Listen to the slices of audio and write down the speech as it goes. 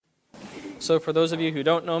So for those of you who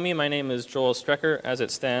don't know me, my name is Joel Strecker, as it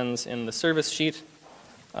stands in the service sheet.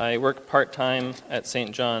 I work part-time at St.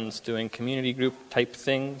 John's doing community group type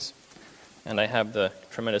things, and I have the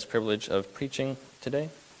tremendous privilege of preaching today.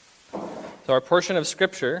 So our portion of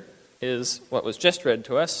Scripture is what was just read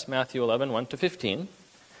to us, Matthew 11, 1 to 15.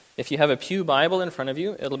 If you have a pew Bible in front of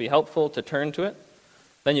you, it'll be helpful to turn to it.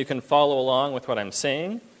 Then you can follow along with what I'm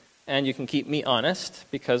saying, and you can keep me honest,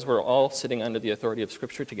 because we're all sitting under the authority of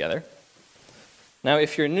Scripture together. Now,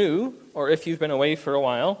 if you're new, or if you've been away for a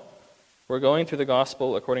while, we're going through the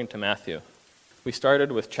Gospel according to Matthew. We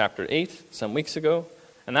started with chapter 8 some weeks ago,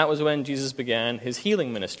 and that was when Jesus began his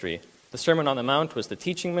healing ministry. The Sermon on the Mount was the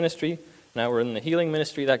teaching ministry. Now we're in the healing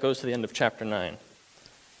ministry. That goes to the end of chapter 9.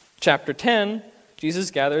 Chapter 10,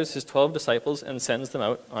 Jesus gathers his 12 disciples and sends them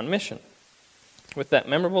out on mission with that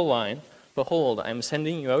memorable line, "Behold, I am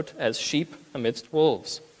sending you out as sheep amidst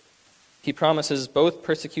wolves." He promises both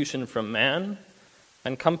persecution from man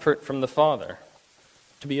and comfort from the Father.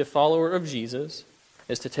 To be a follower of Jesus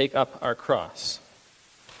is to take up our cross.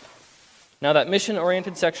 Now that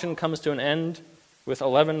mission-oriented section comes to an end with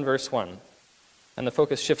 11 verse 1, and the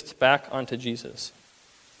focus shifts back onto Jesus.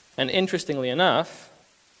 And interestingly enough,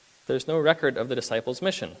 there's no record of the disciples'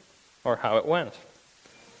 mission or how it went.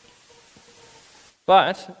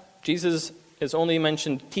 But Jesus is only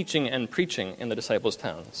mentioned teaching and preaching in the disciples'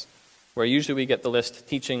 towns, where usually we get the list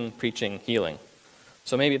teaching, preaching, healing.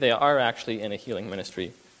 So maybe they are actually in a healing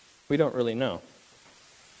ministry. We don't really know.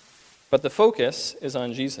 But the focus is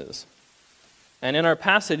on Jesus. And in our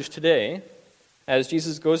passage today, as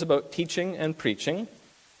Jesus goes about teaching and preaching,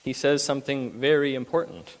 he says something very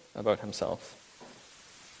important about himself.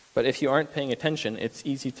 But if you aren't paying attention, it's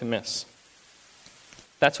easy to miss.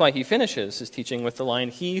 That's why he finishes his teaching with the line,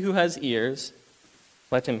 "He who has ears,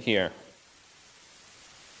 let him hear."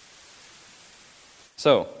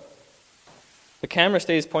 So, the camera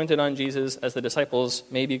stays pointed on Jesus as the disciples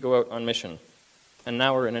maybe go out on mission. And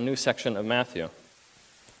now we're in a new section of Matthew.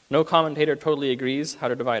 No commentator totally agrees how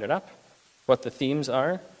to divide it up, what the themes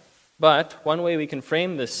are, but one way we can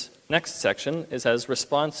frame this next section is as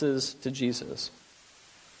responses to Jesus.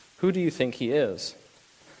 Who do you think he is?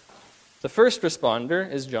 The first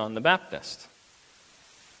responder is John the Baptist.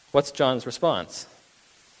 What's John's response?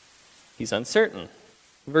 He's uncertain.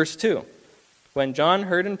 Verse 2. When John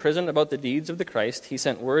heard in prison about the deeds of the Christ, he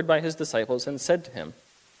sent word by his disciples and said to him,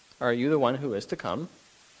 "Are you the one who is to come?"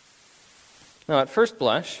 Now, at first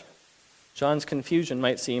blush, John's confusion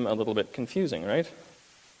might seem a little bit confusing, right?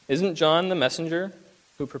 Isn't John the messenger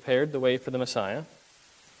who prepared the way for the Messiah?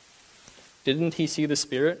 Didn't he see the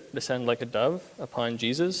Spirit descend like a dove upon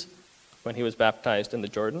Jesus when he was baptized in the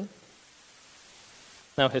Jordan?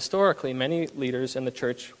 Now, historically, many leaders in the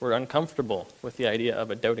church were uncomfortable with the idea of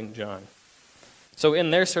a doubting John. So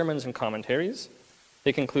in their sermons and commentaries,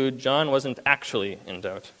 they conclude John wasn't actually in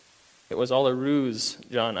doubt. It was all a ruse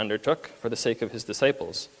John undertook for the sake of his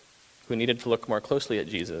disciples, who needed to look more closely at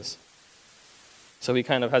Jesus. So he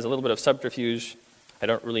kind of has a little bit of subterfuge. I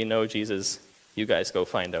don't really know Jesus. You guys go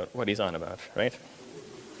find out what he's on about, right?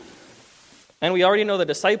 And we already know the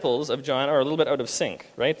disciples of John are a little bit out of sync,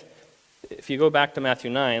 right? If you go back to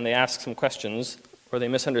Matthew 9, they ask some questions or they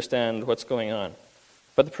misunderstand what's going on.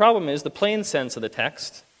 But the problem is the plain sense of the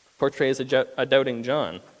text portrays a doubting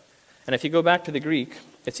John. And if you go back to the Greek,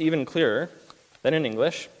 it's even clearer than in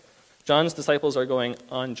English. John's disciples are going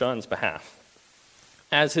on John's behalf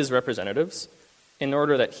as his representatives in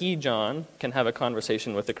order that he, John, can have a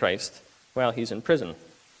conversation with the Christ while he's in prison.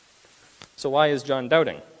 So why is John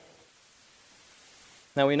doubting?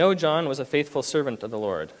 Now we know John was a faithful servant of the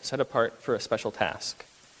Lord, set apart for a special task.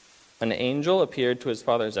 An angel appeared to his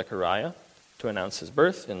father Zechariah to announce his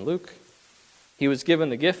birth in Luke. He was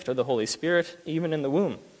given the gift of the Holy Spirit even in the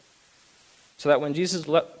womb, so that when Jesus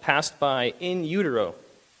passed by in utero,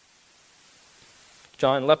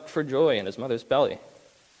 John leapt for joy in his mother's belly.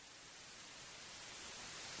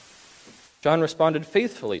 John responded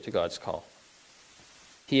faithfully to God's call.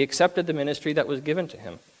 He accepted the ministry that was given to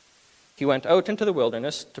him. He went out into the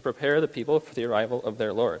wilderness to prepare the people for the arrival of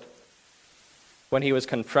their Lord. When he was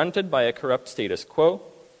confronted by a corrupt status quo,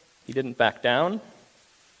 he didn't back down.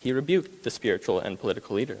 He rebuked the spiritual and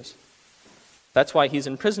political leaders. That's why he's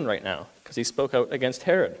in prison right now, because he spoke out against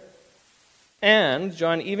Herod. And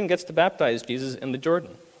John even gets to baptize Jesus in the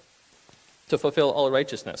Jordan to fulfill all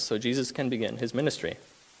righteousness, so Jesus can begin his ministry.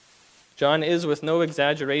 John is, with no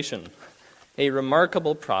exaggeration, a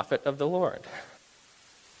remarkable prophet of the Lord.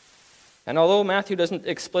 And although Matthew doesn't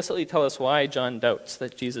explicitly tell us why John doubts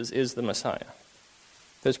that Jesus is the Messiah,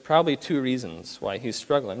 there's probably two reasons why he's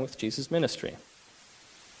struggling with Jesus' ministry.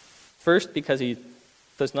 First, because he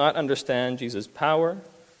does not understand Jesus' power.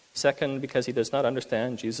 Second, because he does not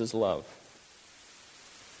understand Jesus' love.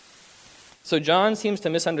 So John seems to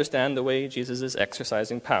misunderstand the way Jesus is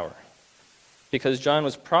exercising power, because John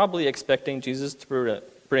was probably expecting Jesus to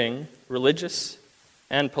bring religious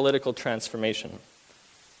and political transformation.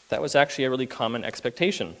 That was actually a really common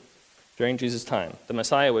expectation during Jesus' time. The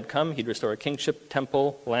Messiah would come, he'd restore kingship,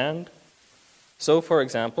 temple, land. So, for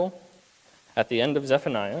example, at the end of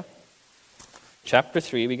Zephaniah, chapter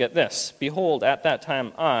 3, we get this: "Behold, at that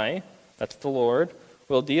time I," that's the Lord,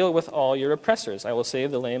 "will deal with all your oppressors. I will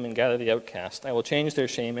save the lame and gather the outcast. I will change their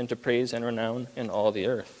shame into praise and renown in all the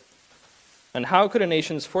earth." And how could a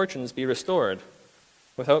nation's fortunes be restored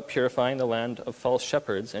without purifying the land of false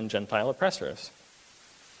shepherds and Gentile oppressors?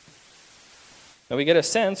 Now we get a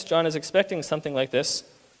sense John is expecting something like this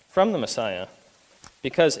from the Messiah,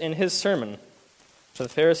 because in his sermon to the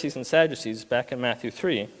Pharisees and Sadducees back in Matthew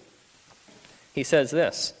 3, he says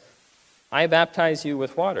this: "I baptize you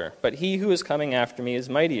with water, but he who is coming after me is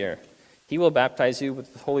mightier. He will baptize you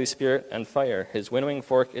with the Holy Spirit and fire. His winnowing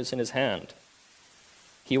fork is in his hand.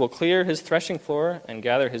 He will clear his threshing floor and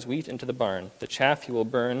gather his wheat into the barn. The chaff he will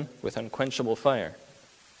burn with unquenchable fire."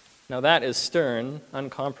 Now that is stern,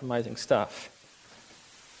 uncompromising stuff.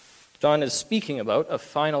 John is speaking about a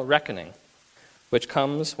final reckoning, which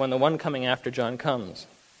comes when the one coming after John comes.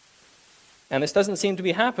 And this doesn't seem to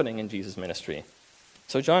be happening in Jesus' ministry.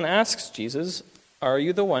 So John asks Jesus, "Are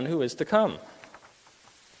you the one who is to come?"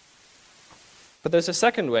 But there's a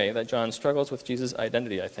second way that John struggles with Jesus'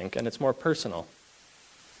 identity, I think, and it's more personal.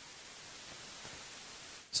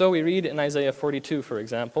 So we read in Isaiah 42, for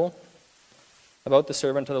example, about the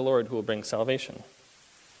servant of the Lord who will bring salvation.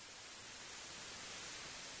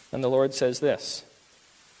 And the Lord says this: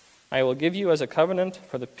 "I will give you as a covenant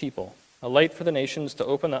for the people, a light for the nations, to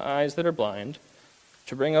open the eyes that are blind,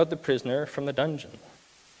 to bring out the prisoner from the dungeon."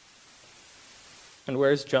 And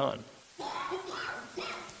where's John?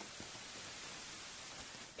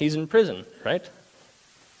 He's in prison, right?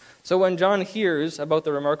 So when John hears about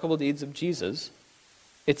the remarkable deeds of Jesus,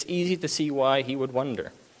 it's easy to see why he would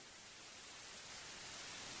wonder.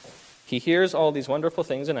 He hears all these wonderful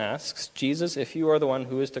things and asks, "Jesus, if you are the one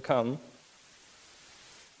who is to come,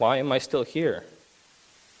 why am I still here?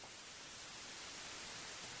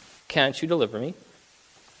 Can't you deliver me?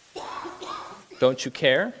 Don't you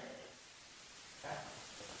care?"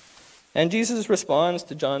 And Jesus responds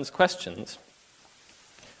to John's questions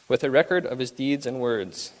with a record of his deeds and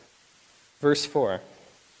words. Verse 4.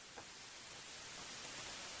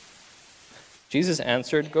 Jesus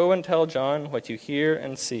answered, "Go and tell John what you hear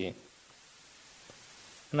and see."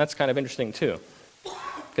 And that's kind of interesting too,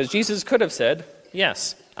 because Jesus could have said,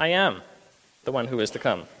 "Yes, I am the one who is to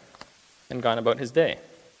come," and gone about his day.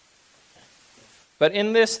 But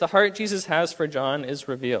in this, the heart Jesus has for John is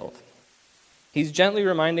revealed. He's gently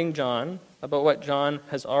reminding John about what John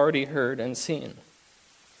has already heard and seen.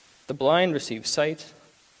 The blind receive sight,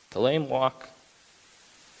 the lame walk,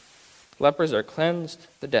 lepers are cleansed,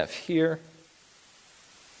 the deaf hear.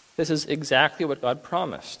 This is exactly what God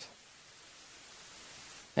promised.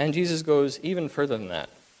 And Jesus goes even further than that.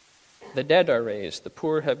 The dead are raised, the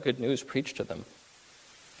poor have good news preached to them.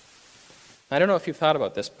 I don't know if you've thought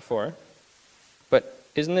about this before, but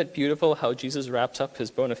isn't it beautiful how Jesus wraps up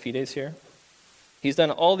his bona fides here? He's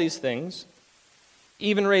done all these things,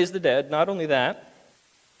 even raised the dead. Not only that,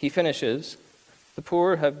 he finishes, the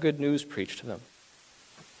poor have good news preached to them.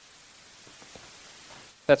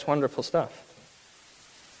 That's wonderful stuff.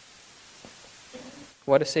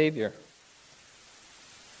 What a Savior.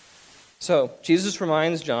 So, Jesus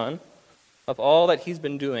reminds John of all that he's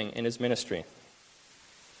been doing in his ministry.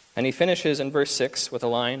 And he finishes in verse 6 with a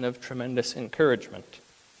line of tremendous encouragement.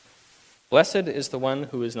 "Blessed is the one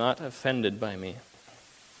who is not offended by me."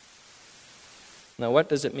 Now, what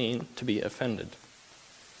does it mean to be offended?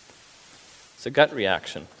 It's a gut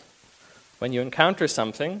reaction. When you encounter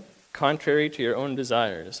something contrary to your own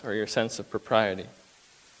desires or your sense of propriety.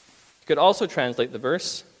 You could also translate the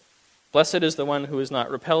verse, "Blessed is the one who is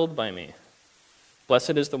not repelled by me.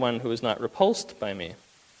 Blessed is the one who is not repulsed by me."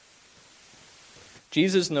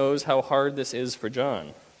 Jesus knows how hard this is for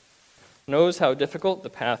John, knows how difficult the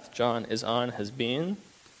path John is on has been,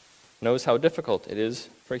 knows how difficult it is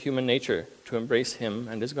for human nature to embrace him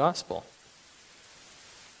and his gospel.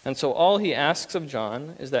 And so all he asks of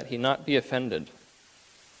John is that he not be offended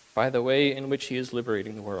by the way in which he is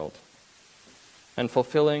liberating the world and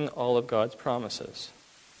fulfilling all of God's promises.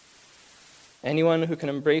 Anyone who can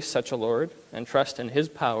embrace such a Lord and trust in his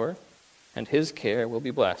power and his care will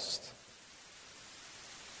be blessed.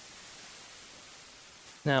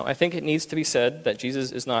 Now, I think it needs to be said that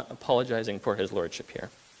Jesus is not apologizing for his lordship here.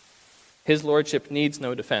 His lordship needs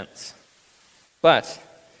no defense. But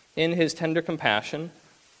in his tender compassion,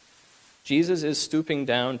 Jesus is stooping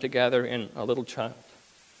down to gather in a little child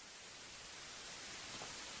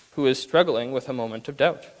who is struggling with a moment of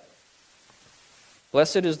doubt.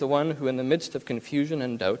 Blessed is the one who in the midst of confusion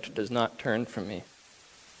and doubt does not turn from me.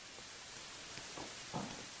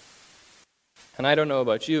 And I don't know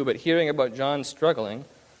about you, but hearing about John struggling,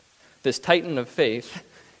 this titan of faith,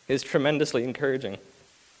 is tremendously encouraging.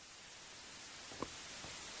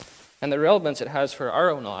 And the relevance it has for our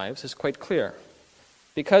own lives is quite clear.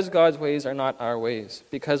 Because God's ways are not our ways,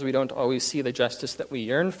 because we don't always see the justice that we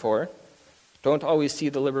yearn for, don't always see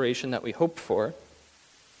the liberation that we hope for,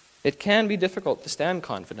 it can be difficult to stand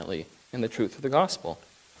confidently in the truth of the gospel.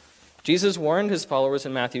 Jesus warned his followers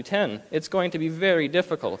in Matthew 10, it's going to be very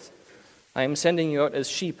difficult. I am sending you out as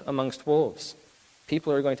sheep amongst wolves.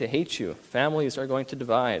 People are going to hate you. Families are going to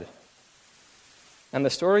divide. And the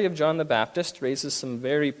story of John the Baptist raises some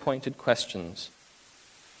very pointed questions.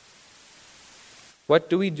 What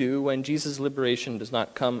do we do when Jesus' liberation does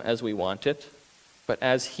not come as we want it, but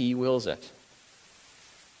as he wills it?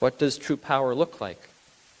 What does true power look like?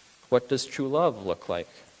 What does true love look like?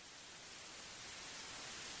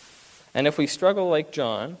 And if we struggle like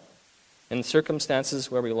John, in circumstances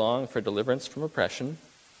where we long for deliverance from oppression,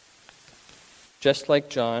 just like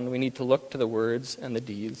John, we need to look to the words and the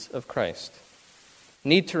deeds of Christ.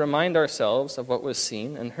 Need to remind ourselves of what was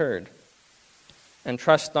seen and heard, and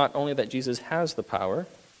trust not only that Jesus has the power,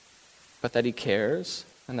 but that he cares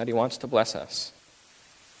and that he wants to bless us.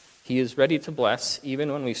 He is ready to bless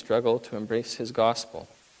even when we struggle to embrace his gospel.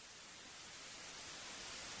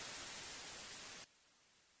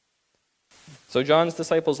 So John's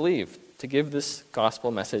disciples leave to give this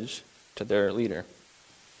gospel message to their leader.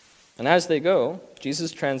 And as they go,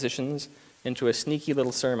 Jesus transitions into a sneaky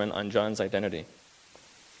little sermon on John's identity.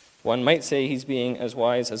 One might say he's being as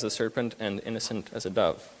wise as a serpent and innocent as a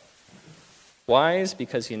dove. Wise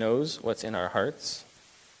because he knows what's in our hearts.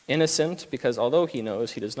 Innocent because although he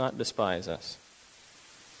knows, he does not despise us.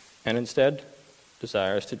 And instead,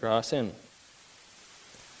 desires to draw us in.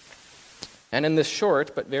 And in this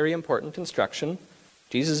short but very important instruction,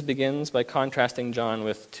 Jesus begins by contrasting John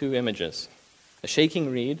with two images, a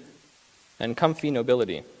shaking reed and comfy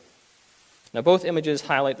nobility. Now both images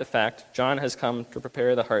highlight the fact John has come to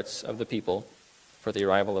prepare the hearts of the people for the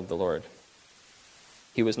arrival of the Lord.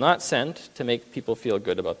 He was not sent to make people feel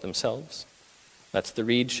good about themselves. That's the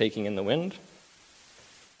reed shaking in the wind.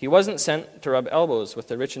 He wasn't sent to rub elbows with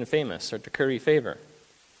the rich and famous or to curry favor.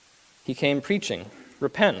 He came preaching,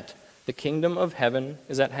 repent, the kingdom of heaven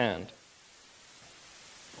is at hand.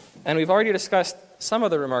 And we've already discussed some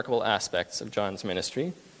of the remarkable aspects of John's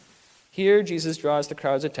ministry. Here, Jesus draws the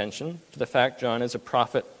crowd's attention to the fact John is a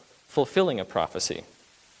prophet fulfilling a prophecy.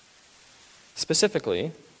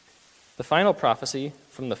 Specifically, the final prophecy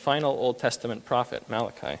from the final Old Testament prophet,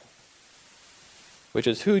 Malachi, which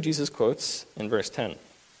is who Jesus quotes in verse 10.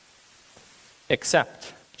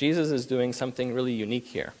 Except, Jesus is doing something really unique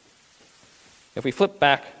here. If we flip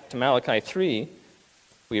back to Malachi 3,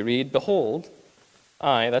 we read, Behold,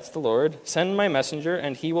 I, that's the Lord, send my messenger,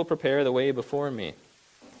 and he will prepare the way before me.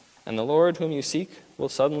 And the Lord whom you seek will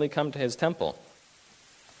suddenly come to his temple.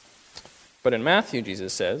 But in Matthew,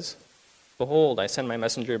 Jesus says, Behold, I send my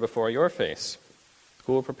messenger before your face,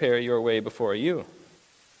 who will prepare your way before you.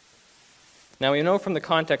 Now we know from the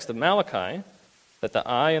context of Malachi that the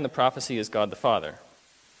I in the prophecy is God the Father.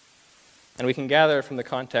 And we can gather from the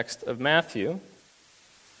context of Matthew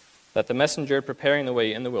that the messenger preparing the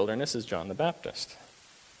way in the wilderness is John the Baptist.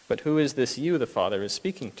 But who is this you the Father is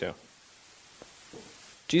speaking to?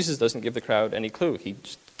 Jesus doesn't give the crowd any clue. He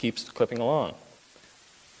just keeps clipping along.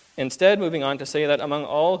 Instead, moving on to say that among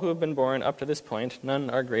all who have been born up to this point, none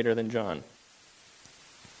are greater than John.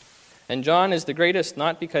 And John is the greatest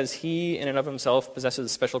not because he in and of himself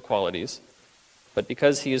possesses special qualities, but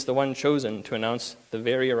because he is the one chosen to announce the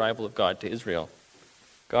very arrival of God to Israel.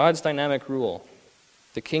 God's dynamic rule,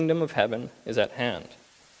 the kingdom of heaven, is at hand.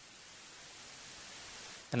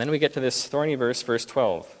 And then we get to this thorny verse, verse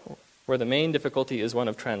 12, where the main difficulty is one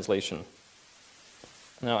of translation.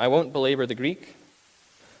 Now, I won't belabor the Greek,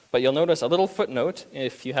 but you'll notice a little footnote,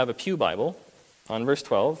 if you have a Pew Bible, on verse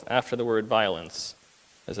 12, after the word violence,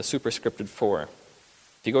 as a superscripted 4.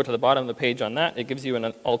 If you go to the bottom of the page on that, it gives you an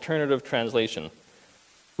alternative translation.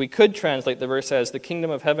 We could translate the verse as, the kingdom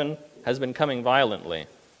of heaven has been coming violently.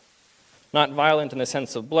 Not violent in the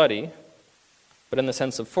sense of bloody, but in the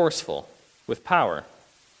sense of forceful, with power.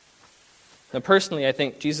 Now, personally, I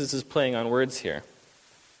think Jesus is playing on words here.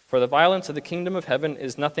 For the violence of the kingdom of heaven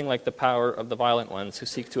is nothing like the power of the violent ones who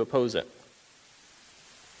seek to oppose it.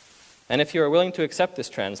 And if you are willing to accept this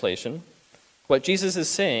translation, what Jesus is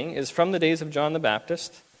saying is from the days of John the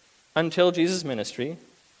Baptist until Jesus' ministry,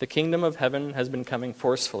 the kingdom of heaven has been coming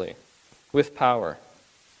forcefully, with power.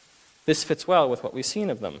 This fits well with what we've seen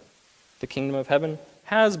of them. The kingdom of heaven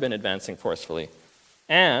has been advancing forcefully,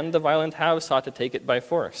 and the violent have sought to take it by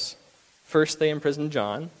force. First they imprisoned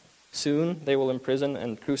John. Soon they will imprison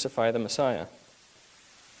and crucify the Messiah.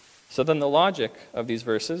 So then the logic of these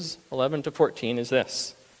verses, 11 to 14, is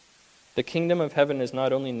this. The kingdom of heaven is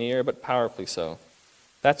not only near, but powerfully so.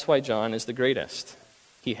 That's why John is the greatest.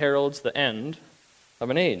 He heralds the end of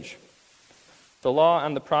an age. The law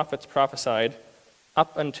and the prophets prophesied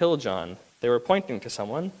up until John. They were pointing to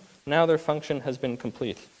someone. Now their function has been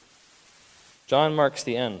complete. John marks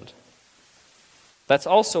the end. That's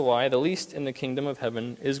also why the least in the kingdom of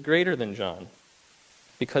heaven is greater than John,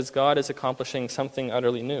 because God is accomplishing something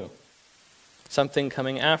utterly new, something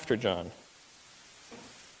coming after John.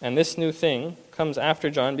 And this new thing comes after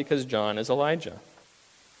John because John is Elijah.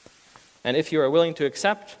 And if you are willing to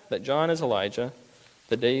accept that John is Elijah,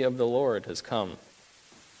 the day of the Lord has come,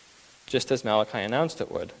 just as Malachi announced it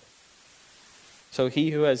would. So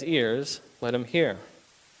he who has ears, let him hear.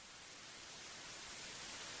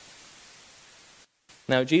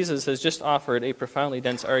 Now Jesus has just offered a profoundly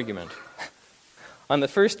dense argument. On the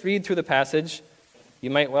first read through the passage, you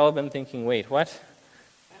might well have been thinking, wait, what?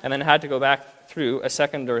 And then had to go back through a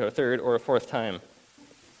second or a third or a fourth time.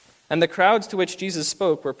 And the crowds to which Jesus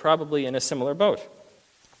spoke were probably in a similar boat.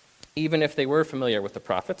 Even if they were familiar with the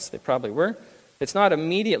prophets, they probably were, it's not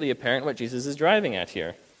immediately apparent what Jesus is driving at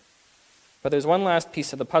here. But there's one last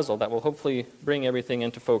piece of the puzzle that will hopefully bring everything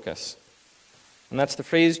into focus. And that's the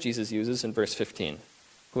phrase Jesus uses in verse 15.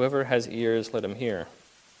 Whoever has ears, let him hear.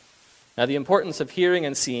 Now the importance of hearing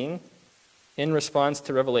and seeing in response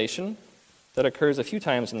to revelation that occurs a few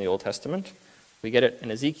times in the Old Testament. We get it in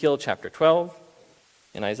Ezekiel chapter 12,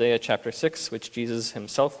 in Isaiah chapter 6, which Jesus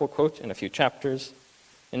himself will quote in a few chapters.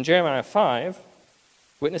 In Jeremiah 5,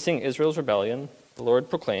 witnessing Israel's rebellion, the Lord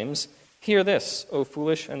proclaims, Hear this, O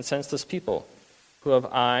foolish and senseless people, who have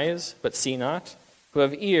eyes but see not, who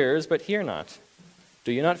have ears but hear not.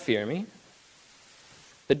 Do you not fear me?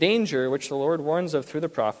 The danger which the Lord warns of through the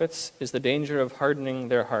prophets is the danger of hardening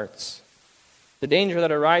their hearts. The danger that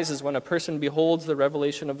arises when a person beholds the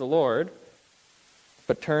revelation of the Lord,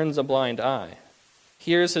 but turns a blind eye,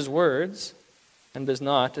 hears his words, and does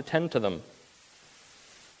not attend to them.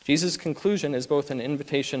 Jesus' conclusion is both an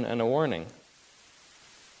invitation and a warning.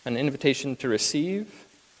 An invitation to receive,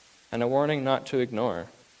 and a warning not to ignore.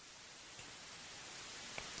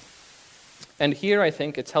 And here I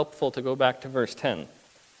think it's helpful to go back to verse 10,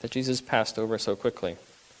 that Jesus passed over so quickly,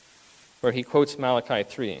 where he quotes Malachi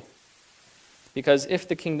 3. Because if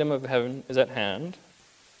the kingdom of heaven is at hand,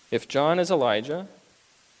 if John is Elijah,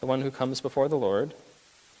 the one who comes before the Lord,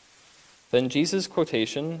 then Jesus'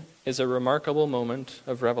 quotation is a remarkable moment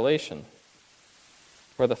of revelation,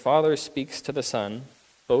 where the Father speaks to the Son,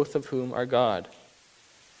 both of whom are God.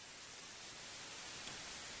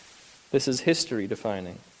 This is history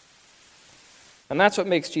defining. And that's what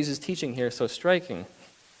makes Jesus' teaching here so striking.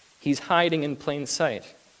 He's hiding in plain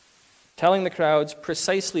sight, telling the crowds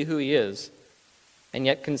precisely who he is, and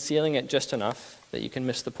yet concealing it just enough that you can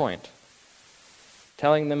miss the point.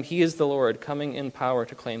 Telling them he is the Lord coming in power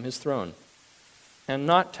to claim his throne, and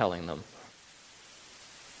not telling them.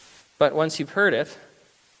 But once you've heard it,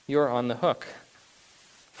 you're on the hook,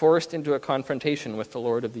 forced into a confrontation with the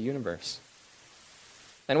Lord of the universe.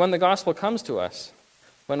 And when the gospel comes to us,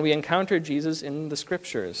 when we encounter Jesus in the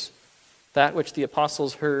scriptures, that which the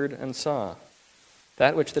apostles heard and saw,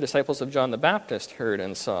 that which the disciples of John the Baptist heard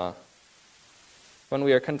and saw, when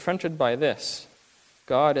we are confronted by this,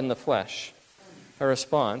 God in the flesh, a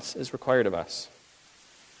response is required of us.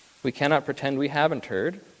 We cannot pretend we haven't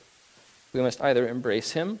heard. We must either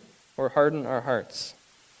embrace him or harden our hearts.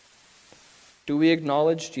 Do we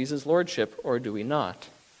acknowledge Jesus' lordship or do we not?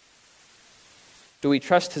 Do we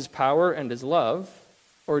trust his power and his love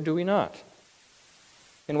or do we not?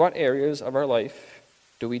 In what areas of our life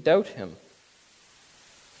do we doubt him?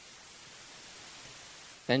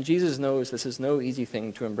 And Jesus knows this is no easy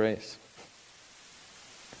thing to embrace.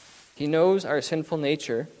 He knows our sinful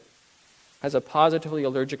nature has a positively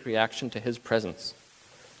allergic reaction to his presence.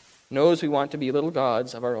 Knows we want to be little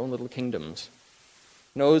gods of our own little kingdoms.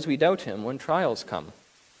 Knows we doubt him when trials come.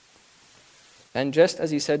 And just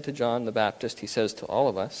as he said to John the Baptist, he says to all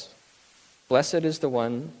of us, Blessed is the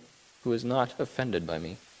one who is not offended by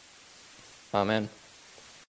me. Amen.